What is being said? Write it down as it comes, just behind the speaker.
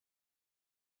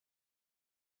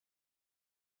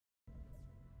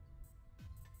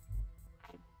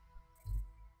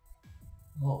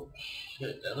Oh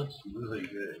shit, that looks really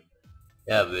good.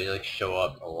 Yeah, but they like show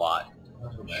up a lot.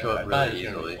 Show up really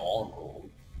easily. All gold.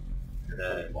 And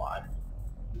then Why?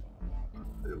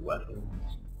 their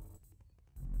weapons.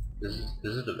 This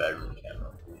is the bedroom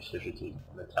camera. You switch it to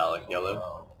metallic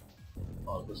yellow.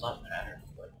 Oh, it does not matter.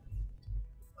 But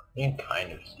You can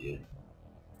kind of see it.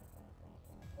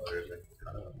 oh, there's like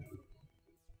I don't know. You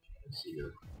can see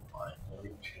it fine. let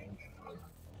me change. You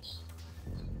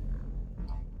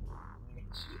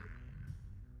can see it.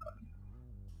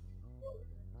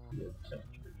 Yeah,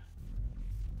 temperature.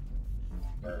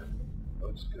 That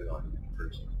looks good on each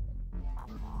person.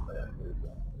 But yeah, there's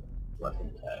a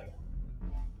weapon tag.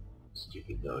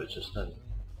 Stupid though, it's just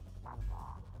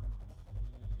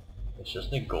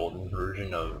a golden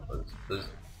version of this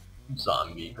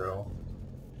zombie girl.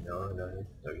 You know what I mean?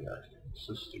 Oh yeah, it's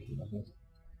so stupid.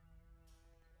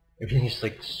 Everything's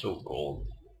like so gold.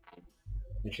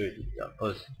 Let me show you the devil. Oh,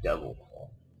 it's devil claw.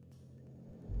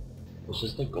 It's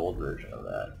just a gold version of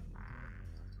that.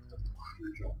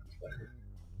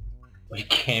 Well, you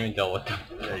can't even tell what the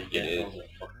frick it is.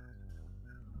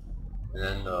 And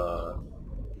then oh,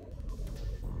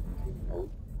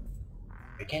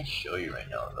 I can't show you right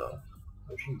now though.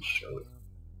 I shouldn't show it.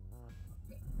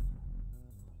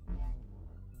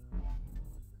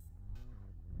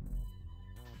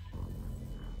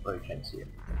 Oh, you can't see it.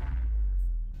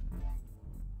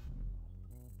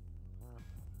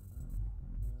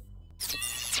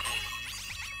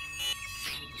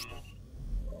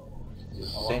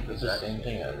 It's the same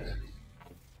thing as,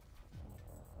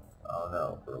 I don't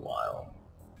know, for a while.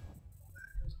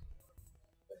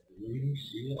 Do you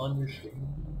see it on your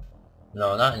screen?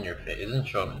 No, not in your face. It doesn't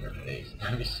show up in your face.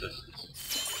 That'd be so stupid.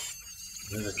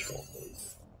 This is a troll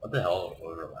face. What the hell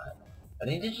overlap? I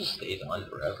think it just stays on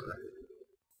forever.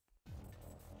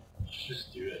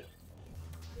 Just do it.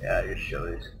 Yeah, it just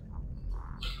shows.